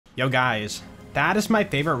Yo guys, that is my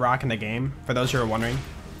favorite rock in the game, for those who are wondering.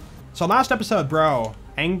 So last episode, bro,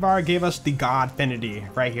 Angvar gave us the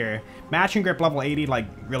Godfinity right here. Matching grip level 80, like,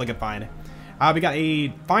 really good find. We got a,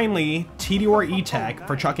 finally, TDOR E-Tech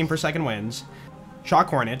for chucking for second wins. Shock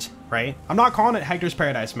Hornet, right? I'm not calling it Hector's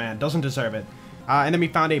Paradise, man. Doesn't deserve it. And then we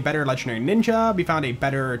found a better Legendary Ninja. We found a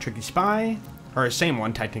better Tricky Spy. Or same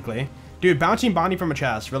one, technically. Dude, Bouncing Bonnie from a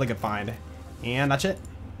chest. Really good find. And that's it.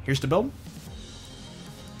 Here's the build.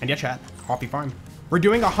 And yeah, chat. Hoppy farm. We're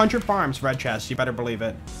doing 100 farms, red chest. You better believe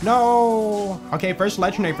it. No! Okay, first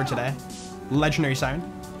Legendary for today. Legendary Siren.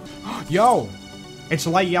 Yo! It's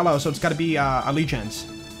light yellow, so it's gotta be Allegiance.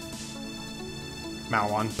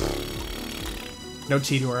 Malwan. No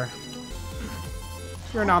Tidor.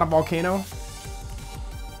 You're not a volcano.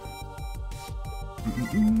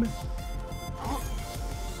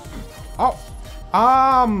 Oh.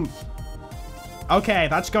 Okay,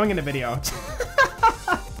 that's going in the video.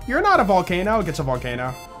 You're not a volcano. Gets a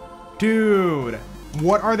volcano. Dude,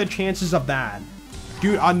 what are the chances of that?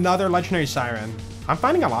 Dude, another Legendary Siren. I'm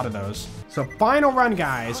finding a lot of those. So final run,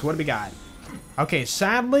 guys. What do we got? Okay,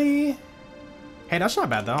 sadly... Hey, that's not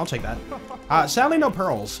bad, though. I'll take that. Sadly, no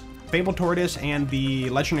pearls. Fabled Tortoise and the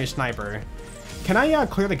Legendary Sniper. Can I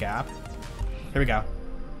clear the gap? Here we go.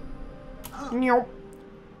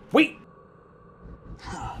 Wait!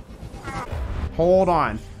 Hold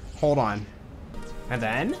on. Hold on. And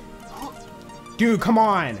then? Dude, come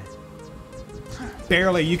on!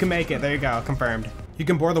 Barely, you can make it. There you go, confirmed. You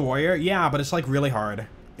can bore the warrior? Yeah, but it's like really hard.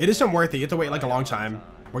 It isn't worth it. You have to wait like a long time.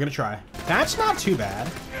 We're gonna try. That's not too bad.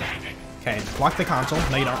 Okay, block the console.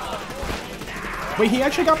 No, you don't. Wait, he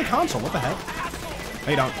actually got the console. What the heck?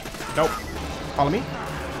 No, you don't. Nope. Follow me.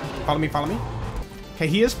 Follow me, follow me. Okay,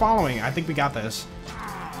 he is following. I think we got this.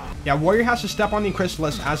 Yeah, warrior has to step on the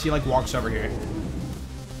Chrysalis as he like walks over here.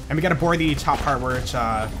 And we gotta bore the top part where it's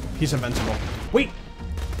he's invincible. Wait!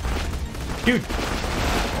 Dude!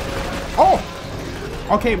 Oh!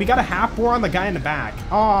 Okay, we got a half bore on the guy in the back.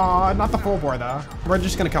 Oh, not the full bore though. We're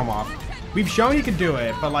just gonna come off. We've shown you can do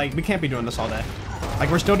it, but like we can't be doing this all day.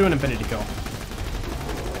 Like we're still doing infinity kill.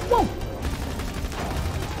 Whoa!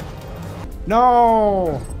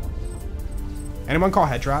 No! Anyone call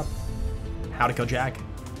head drop? How to kill Jack?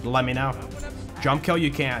 Let me know. Jump kill,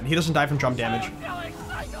 you can't. He doesn't die from jump damage.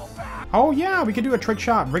 Oh yeah, we could do a trick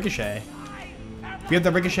shot ricochet. We have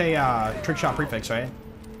the ricochet trick shot prefix, right?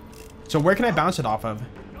 So where can I bounce it off of?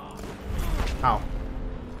 Oh.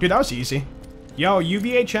 Dude, that was easy. Yo,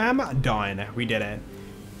 UVHM, done. We did it.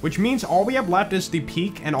 Which means all we have left is the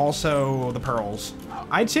peak and also the pearls.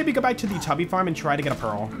 I'd say we go back to the Tubby farm and try to get a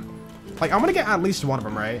pearl. Like, I'm gonna get at least one of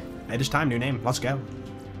them, right? It is time, new name. Let's go.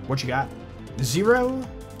 What you got? Zero?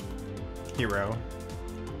 Hero.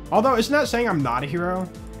 Although, isn't that saying I'm not a hero?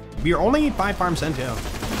 We are only 5 farms in, too.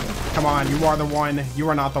 Come on, you are the one. You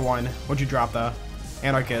are not the one. What'd you drop, though?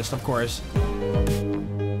 Anarchist, of course.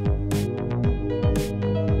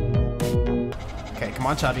 Okay, come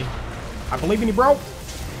on, Tubby. I believe in you, bro.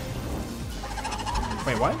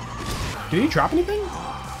 Wait, what? Did he drop anything?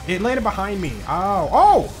 It landed behind me. Oh.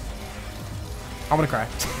 Oh! I'm gonna cry.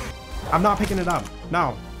 I'm not picking it up.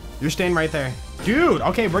 No. You're staying right there. Dude,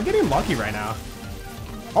 okay, we're getting lucky right now.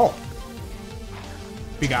 Oh.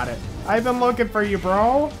 We got it. I've been looking for you,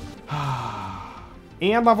 bro.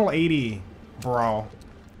 And level 80, bro.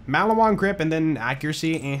 Malawan grip and then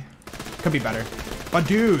accuracy, could be better. But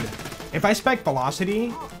dude, if I spec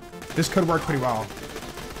velocity, this could work pretty well.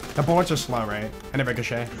 The bullets are slow, right? And a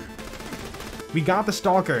ricochet. We got the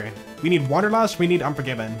Stalker. We need Wanderlust, we need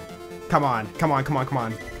Unforgiven. Come on, come on, come on, come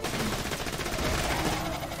on.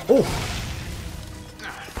 Oh.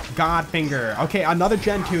 Godfinger. Okay, another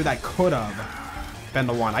Gen 2 that could have been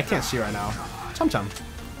the one. I can't see right now. Tum-tum.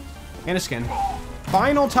 And a skin.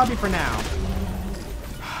 Final Tubby for now.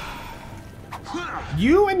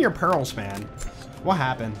 You and your pearls, man. What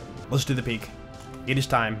happened? Let's do the peak. It is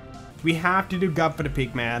time. We have to do gub for the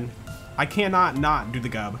peak, man. I cannot not do the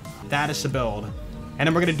gub. That is the build. And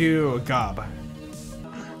then we're gonna do gub.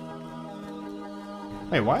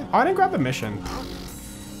 Wait, what? Oh, I didn't grab the mission.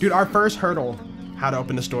 Dude, our first hurdle. How to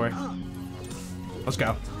open this door. Let's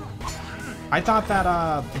go. I thought that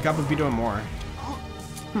the gub would be doing more.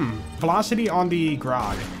 Velocity on the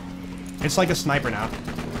grog. It's like a sniper now.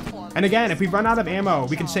 And again, if we run out of ammo,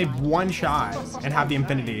 we can save one shot and have the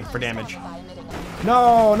infinity for damage.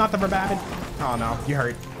 No, not the Verbabid. Oh no, you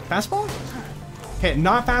hurt. Fastball? Okay,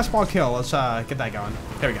 not fastball kill. Let's get that going.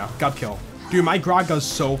 There we go. Gub kill. Dude, my grog goes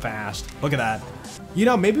so fast. Look at that. You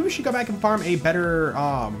know, maybe we should go back and farm a better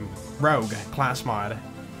rogue class mod.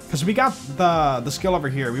 Because we got the skill over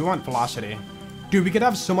here. We want velocity. Dude, we could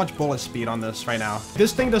have so much bullet speed on this right now.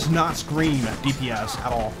 This thing does not scream DPS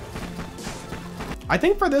at all. I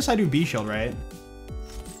think for this I do B shield, right?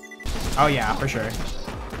 Oh yeah, for sure.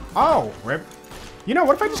 Oh, rip. You know,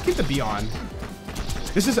 what if I just keep the B on?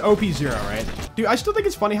 This is OP0, right? Dude, I still think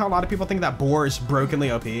it's funny how a lot of people think that Boar is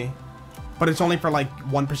brokenly OP, but it's only for like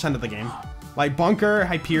 1% of the game. Like Bunker,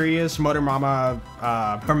 Hyperius, Motor Mama,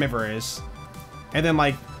 Vermivorous, and then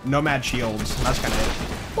like Nomad Shields. That's kind of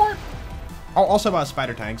it. Oh, also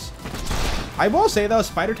Spider Tanks. I will say though,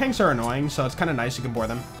 Spider Tanks are annoying, so it's kind of nice you can bore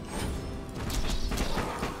them.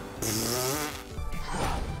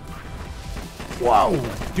 Whoa!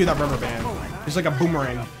 Dude, that rubber band. It's like a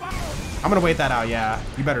boomerang. I'm gonna wait that out, yeah.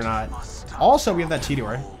 You better not. Also, we have that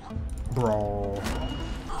T-Door. Bro.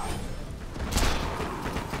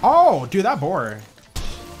 Oh, dude, that Boar.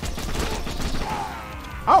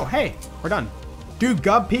 Oh, hey, we're done. Dude,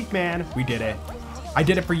 Gub Peak, man. We did it. I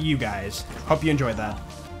did it for you guys. Hope you enjoyed that.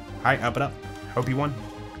 All right, up it up. Hope you won.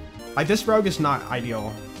 Like, this rogue is not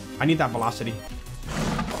ideal. I need that velocity.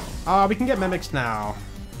 We can get mimics now.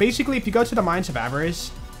 Basically, if you go to the Mines of Avarice,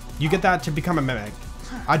 you get that to become a mimic.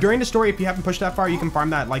 During the story, if you haven't pushed that far, you can farm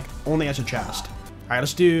that, like, only as a chest. All right,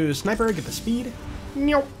 let's do Sniper, get the speed.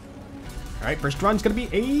 All right, first run's gonna be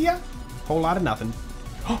a whole lot of nothing.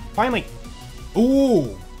 Finally.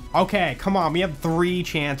 Ooh. Okay, come on. We have 3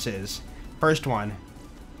 chances. First one.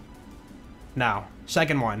 Now.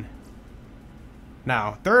 Second one.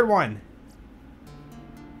 Now. Third one.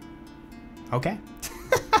 Okay.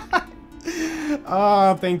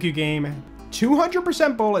 Oh, thank you, game.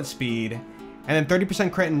 200% bullet speed, and then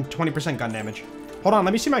 30% crit and 20% gun damage. Hold on,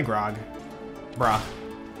 let me see my grog. Bruh.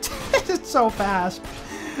 It's so fast.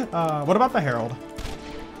 What about the Herald?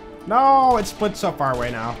 No, it's split so far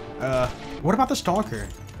away now. What about the Stalker?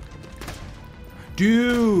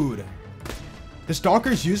 Dude. The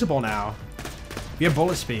Stalker's usable now. We have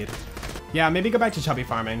bullet speed. Yeah, maybe go back to chubby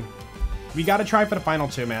farming. We gotta try for the final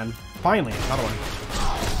 2, man. Finally, another one.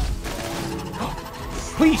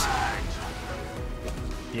 Please.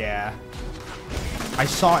 Yeah. I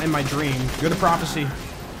saw it in my dream. You're the prophecy.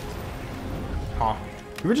 Huh.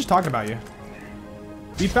 We were just talking about you.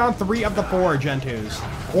 We found 3 of the 4 Gen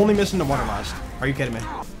 2s. Only missing the Wanderlust. Are you kidding me?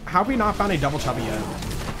 How have we not found a double chubby yet?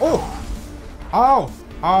 Oh! Oh!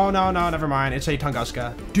 Oh, no, never mind. It's a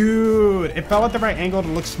Tunguska. Dude, it fell at the right angle to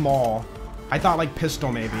look small. I thought like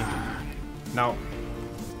pistol maybe. No.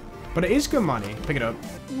 But it is good money. Pick it up.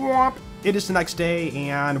 Whop. It is the next day,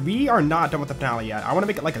 and we are not done with the finale yet. I want to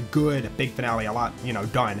make it like a good, big finale, a lot, you know,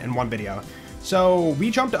 done in one video. So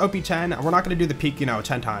we jumped to OP10. We're not going to do the peak, you know,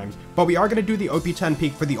 10 times, but we are going to do the OP10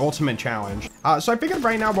 peak for the ultimate challenge. So I figured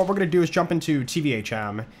right now what we're going to do is jump into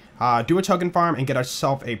TVHM, do a token farm, and get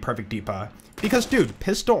ourselves a perfect Deepa. Because, dude,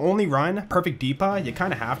 pistol only run, perfect Deepa, you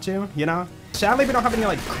kind of have to, you know? Sadly, we don't have any,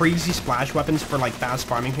 like, crazy splash weapons for, like, fast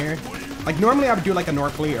farming here. Like, normally I would do, like, a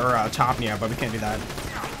Norfleet or a Topnia, but we can't do that.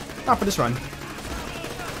 Not for this run.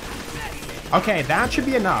 Okay, that should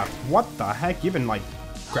be enough. What the heck? You've been, like,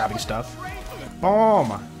 grabbing stuff.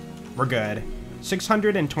 Boom. We're good.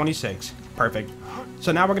 626. Perfect.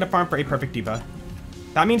 So now we're going to farm for a perfect Deepa.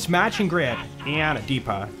 That means matching grip and a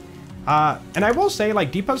Deepa. And I will say,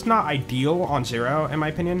 like, Deepa's not ideal on 0, in my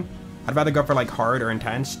opinion. I'd rather go for, like, hard or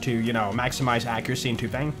intense to, you know, maximize accuracy and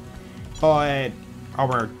two-bang. But, oh,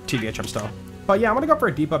 we're TVHM still. But yeah, I'm gonna go for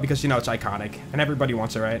a Deepa because, you know, it's iconic, and everybody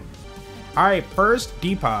wants it, right? Alright, first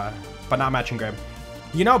Deepa, but not matching grip.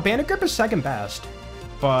 You know, Bandit Grip is second best,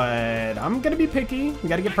 but I'm gonna be picky. We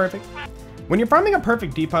gotta get perfect. When you're farming a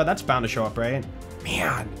perfect Deepa, that's bound to show up, right?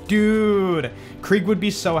 Man, dude, Krieg would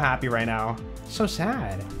be so happy right now. So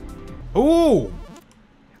sad. Ooh!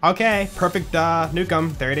 Okay, perfect,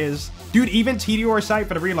 Nukem. There it is. Dude, even TD or sight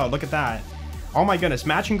for the reload. Look at that. Oh my goodness.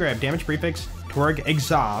 Matching grip, damage prefix, Torg,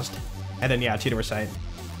 exhaust, and then, yeah, TD or sight.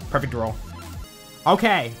 Perfect roll.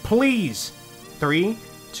 Okay, please. 3,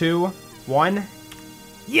 2, 1.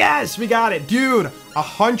 Yes, we got it. Dude,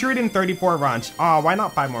 134 runs. Oh, why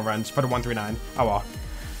not 5 more runs for the 139? Oh, well.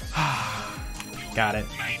 Got it.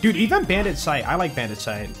 Dude, even Bandit Sight. I like Bandit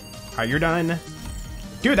Sight. All right, you're done.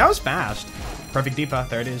 Dude, that was fast. Perfect Deepa.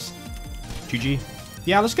 There it is. GG.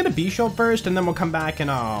 Yeah, let's get a B shield first, and then we'll come back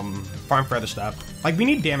and farm for other stuff. Like, we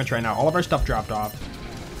need damage right now. All of our stuff dropped off.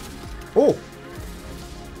 Oh.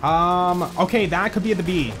 Okay, that could be the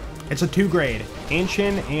B. It's a 2 grade.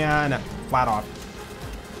 Ancient and flat off.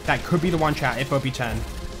 That could be the one, chat, if OP10.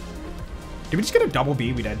 Did we just get a double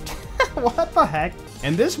B? We did. What the heck?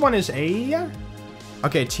 And this one is a...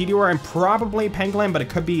 Okay, TDR and probably Pangolin, but it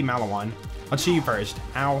could be Malawan. Let's see you first.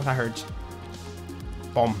 Ow, that hurts.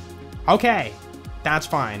 Boom. Okay, that's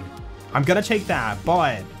fine. I'm gonna take that,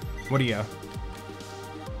 but... What are you?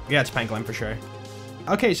 Yeah, it's pangolin for sure.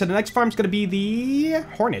 Okay, so the next farm's gonna be the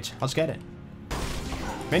Hornet. Let's get it.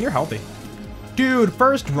 Man, you're healthy. Dude,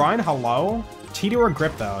 first run, hello? T2 or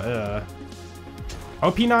grip though,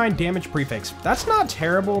 OP9 damage prefix. That's not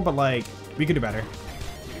terrible, but like, we could do better.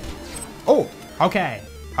 Oh, okay.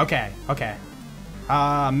 Okay.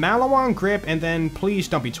 Malawan grip, and then please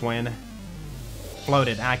don't be twin.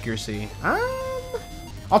 Floated accuracy.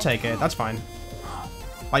 I'll take it, that's fine.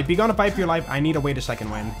 Like, be gonna fight for your life, I need a way to second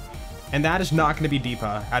win. And that is not gonna be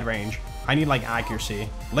Deepa at range. I need like accuracy.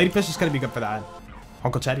 Lady Fist is gonna be good for that.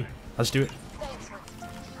 Uncle Teddy, let's do it.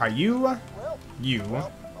 Are you?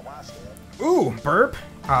 Ooh, burp.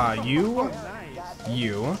 You,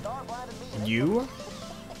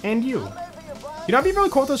 and you. You know, it'd be really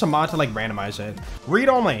cool if there's a mod to like randomize it. Read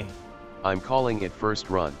only. I'm calling it first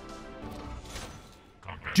run.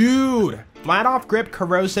 Dude, flat off grip,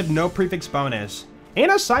 corrosive, no prefix bonus.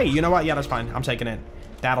 And a sight, you know what? Yeah, that's fine. I'm taking it.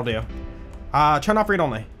 That'll do. Turn off read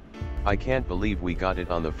only. I can't believe we got it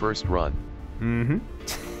on the first run. Mm-hmm.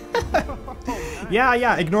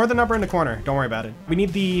 Yeah, ignore the number in the corner. Don't worry about it. We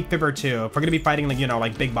need the Fibber too. If we're gonna be fighting like, you know,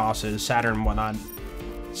 like big bosses, Saturn and whatnot.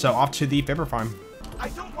 So off to the Fibber farm.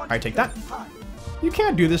 Alright, take that. You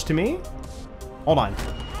can't do this to me. Hold on.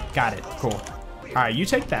 Got it. Cool. Alright, you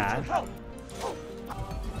take that.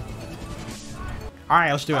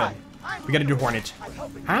 Alright, let's do it. We gotta do Hornet.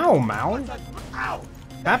 Ow, Mal.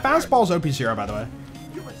 That fastball is OP0, by the way.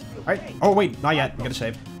 Alright. Oh, wait. Not yet. We gotta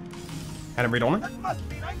save. And read only.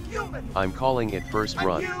 I'm calling it first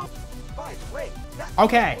run.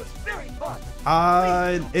 Okay.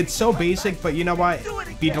 It's so basic, but you know what?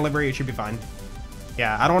 Beat delivery, it should be fine.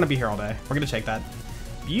 Yeah, I don't want to be here all day. We're gonna take that.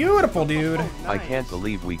 Beautiful, dude. I can't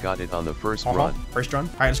believe we got it on the first run. First run.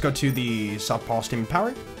 All right, let's go to the Southpaw Steam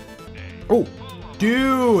Power. Oh,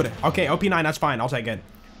 dude. Okay, OP9, that's fine. I'll take it.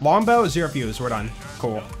 Longbow, 0 fuse. We're done.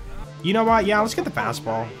 Cool. You know what? Yeah, let's get the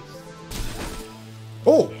fastball.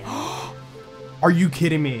 Oh. Are you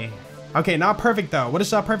kidding me? Okay, not perfect though. What is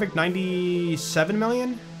perfect? 97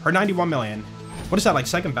 million? Or 91 million? What is that, like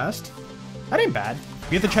second best? That ain't bad.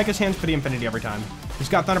 We have to check his hands for the infinity every time. He's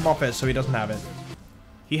got Thunderball Fist, so he doesn't have it.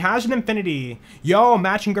 He has an infinity. Yo,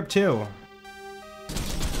 matching grip too.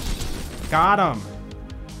 Got him.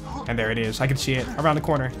 And there it is. I can see it around the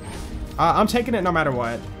corner. I'm taking it no matter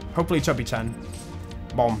what. Hopefully it's OP10.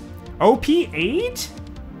 Boom. OP8?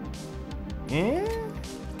 Yeah.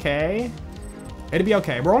 Okay. It'd be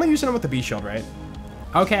okay. We're only using it with the B shield, right?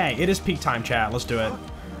 Okay, it is peak time, chat. Let's do it.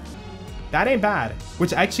 That ain't bad.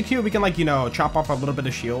 With execute, we can, like, you know, chop off a little bit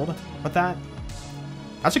of shield with that.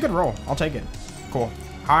 That's a good roll. I'll take it. Cool.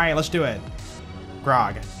 All right, let's do it.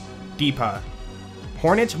 Grog. Deepa.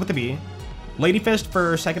 Hornet with the B. Lady Fist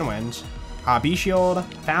for second wins. B shield.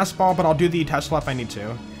 Fastball, but I'll do the Tesla if I need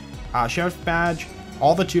to. Sheriff badge.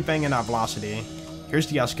 All the Tupang and velocity. Here's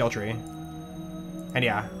the skill tree. And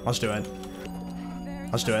yeah, let's do it.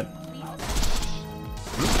 Let's do it.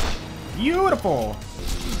 Beautiful.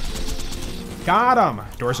 Got him.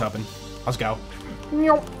 Door's open. Let's go.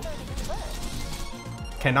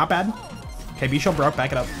 Okay, not bad. Okay, B shield broke.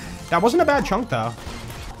 Back it up. That wasn't a bad chunk though.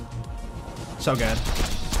 So good.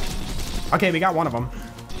 Okay, we got one of them.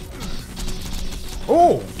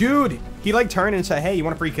 Oh, dude. He like turned and said, hey, you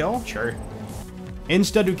want a free kill? Sure.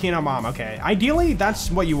 Insta Dukino Mom. Okay. Ideally,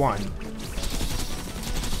 that's what you want.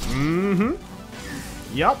 Mm-hmm.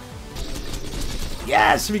 Yep.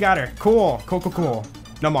 Yes, we got her. Cool. Cool.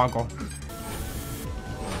 No Mongol.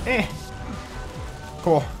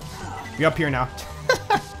 Cool. We up here now.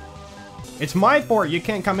 It's my fort. You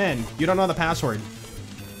can't come in. You don't know the password.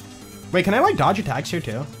 Wait, can I like dodge attacks here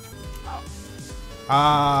too?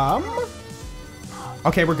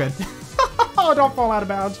 Okay, we're good. Oh, don't fall out of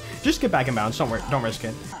bounds. Just get back in bounds. Don't risk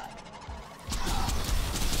it.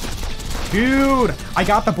 Dude, I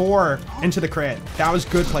got the boar into the crit. That was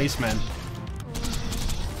good placement.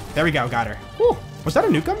 There we go, got her. Whew. Was that a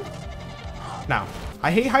nukem? No. I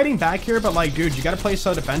hate hiding back here, but like, dude, you gotta play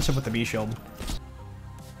so defensive with the B shield.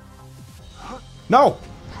 No!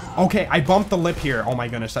 Okay, I bumped the lip here. Oh my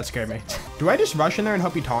goodness, that scared me. Do I just rush in there and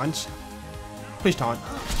hope he taunts? Please taunt.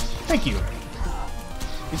 Thank you.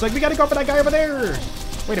 He's like, we gotta go for that guy over there.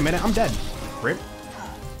 Wait a minute, I'm dead. Rip.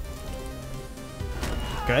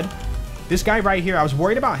 Good. This guy right here, I was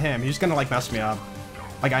worried about him. He's gonna like mess me up.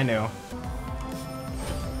 Like I knew.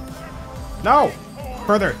 No!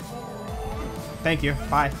 Further. Thank you.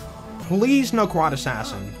 Bye. Please no quad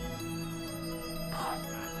assassin.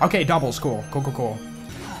 Okay, doubles. Cool. Cool.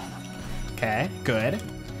 Okay, good.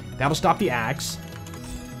 That'll stop the axe.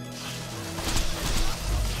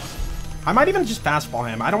 I might even just fastball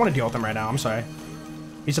him. I don't want to deal with him right now. I'm sorry.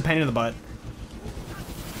 He's a pain in the butt.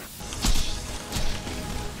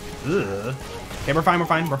 Ugh. Okay, we're fine, we're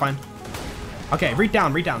fine, we're fine. Okay, reach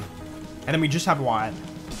down, reach down. And then we just have what?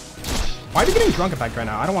 Why are we getting drunk effect right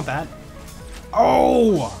now? I don't want that.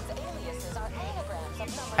 Oh!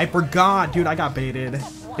 I forgot, dude, I got baited.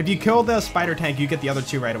 If you kill the spider tank, you get the other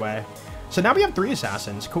 2 right away. So now we have 3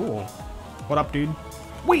 assassins. Cool. What up, dude?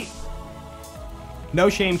 Wait! No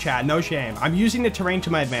shame, chat. No shame. I'm using the terrain to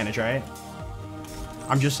my advantage, right?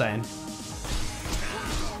 I'm just saying.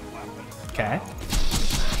 Okay.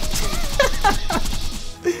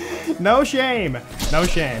 No shame. No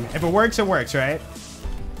shame. If it works, right?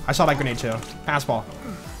 I saw that grenade too. Pass ball.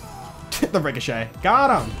 The ricochet.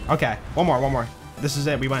 Got him. Okay. One more, one more. This is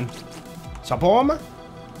it. We win. So boom.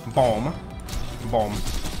 Boom. Boom.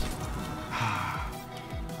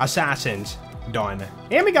 Assassins. Done.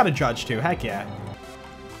 And we got a judge too. Heck yeah.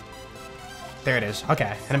 There it is.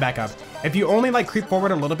 Okay. And then back up. If you only like creep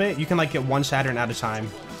forward a little bit, you can like get 1 Saturn at a time.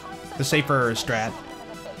 The safer strat.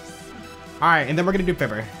 Alright, and then we're gonna do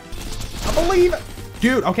Fibber. I believe it.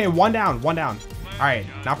 Dude, okay, 1 down, 1 down. Alright,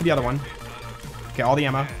 now for the other one. Okay, all the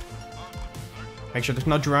ammo. Make sure there's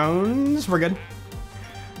no drones. We're good.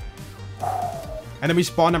 And then we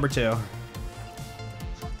spawn number 2.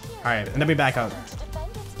 Alright, and then we back up.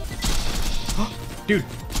 Dude.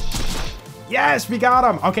 Yes, we got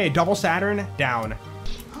him. Okay, double Saturn, down.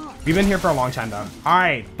 We've been here for a long time, though.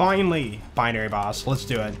 Alright, finally. Binary boss. Let's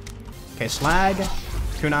do it. Okay, Slag,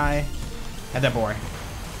 Kunai, and then Boar.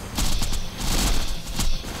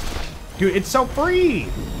 Dude, it's so free.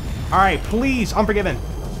 Alright, please. Unforgiven.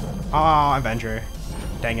 Oh, Avenger.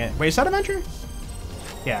 Dang it. Wait, is that Avenger?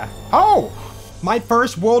 Yeah. Oh! My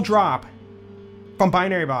first world drop from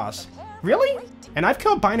Binary Boss. Really? And I've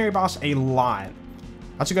killed Binary Boss a lot.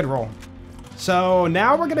 That's a good roll. So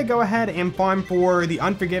now we're going to go ahead and farm for the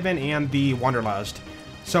Unforgiven and the Wanderlust.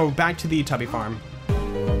 So back to the Tubby farm.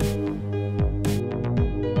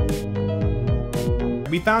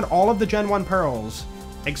 We found all of the Gen 1 pearls,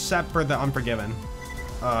 except for the Unforgiven.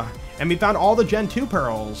 And we found all the Gen 2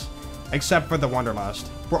 pearls, except for the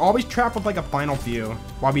Wanderlust. We're always trapped with like a final few,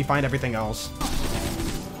 while we find everything else.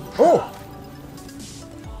 Oh!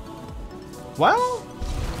 Well,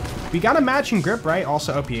 we got a matching grip, right?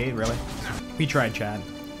 Also OP8, really? We tried, chat.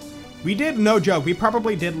 We did, no joke, we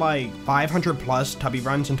probably did like 500 plus Tubby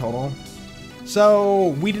runs in total. So,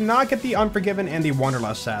 we did not get the Unforgiven and the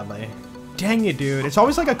Wanderlust, sadly. Dang it, dude. It's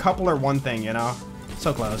always like a couple or one thing, you know?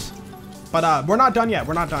 So close. But we're not done yet.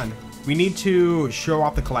 We're not done. We need to show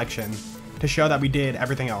off the collection to show that we did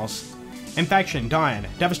everything else. Infection, done.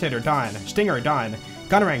 Devastator, done. Stinger, done.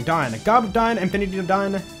 Gunnerang, done. Gub, done. Infinity,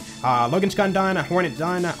 done. Logan's Gun, done. Hornet,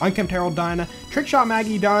 done. Unkempt Herald, done. Trickshot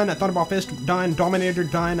Maggie, done. Thunderball Fist, done. Dominator,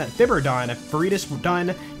 done. Fibber, done. Veritas,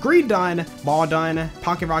 done. Greed, done. Law, done.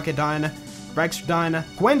 Pocket Rocket, done. Rex, done.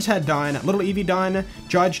 Gwen's Head, done. Little Evie, done.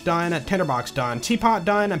 Judge, done. Tinderbox, done. Teapot,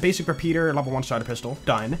 done. Basic Repeater, level 1 starter pistol,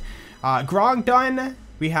 done. Grog, done.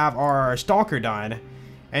 We have our Stalker, done.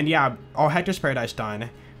 And yeah, our Hector's Paradise, done.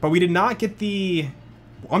 But we did not get the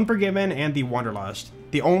Unforgiven and the Wanderlust.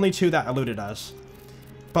 The only 2 that eluded us.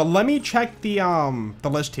 But let me check the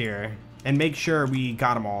list here and make sure we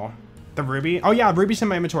got them all. The Ruby. Oh yeah, Ruby's in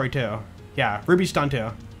my inventory too. Yeah, Ruby's done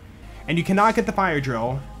too. And you cannot get the Fire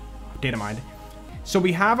Drill. Data mined. So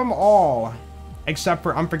we have them all except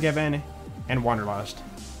for Unforgiven and Wanderlust.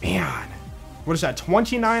 Man, what is that?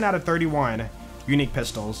 29 out of 31 unique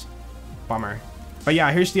pistols. Bummer. But yeah,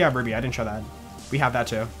 here's the Ruby. I didn't show that. We have that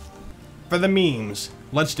too. For the memes,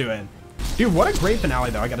 let's do it. Dude, what a great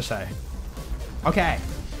finale though, I gotta say. Okay.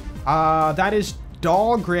 That is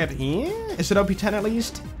Doll Grip. Is it OP10 at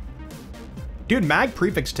least? Dude, Mag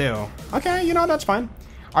Prefix too. Okay, you know, that's fine.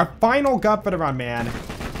 Our final gut for the run, man.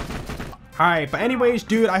 Alright, but anyways,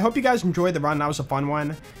 dude, I hope you guys enjoyed the run. That was a fun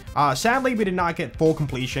one. Sadly, we did not get full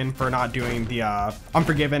completion for not doing the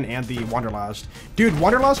Unforgiven and the Wanderlust. Dude,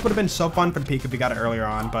 Wanderlust would have been so fun for the peak if we got it earlier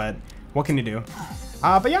on, but what can you do?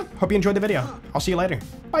 But yeah, hope you enjoyed the video. I'll see you later.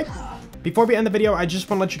 Bye. Before we end the video, I just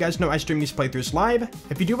want to let you guys know I stream these playthroughs live.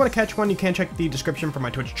 If you do want to catch one, you can check the description for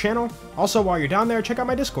my Twitch channel. Also, while you're down there, check out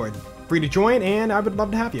my Discord. Free to join, and I would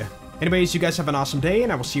love to have you. Anyways, you guys have an awesome day,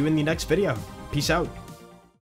 and I will see you in the next video. Peace out.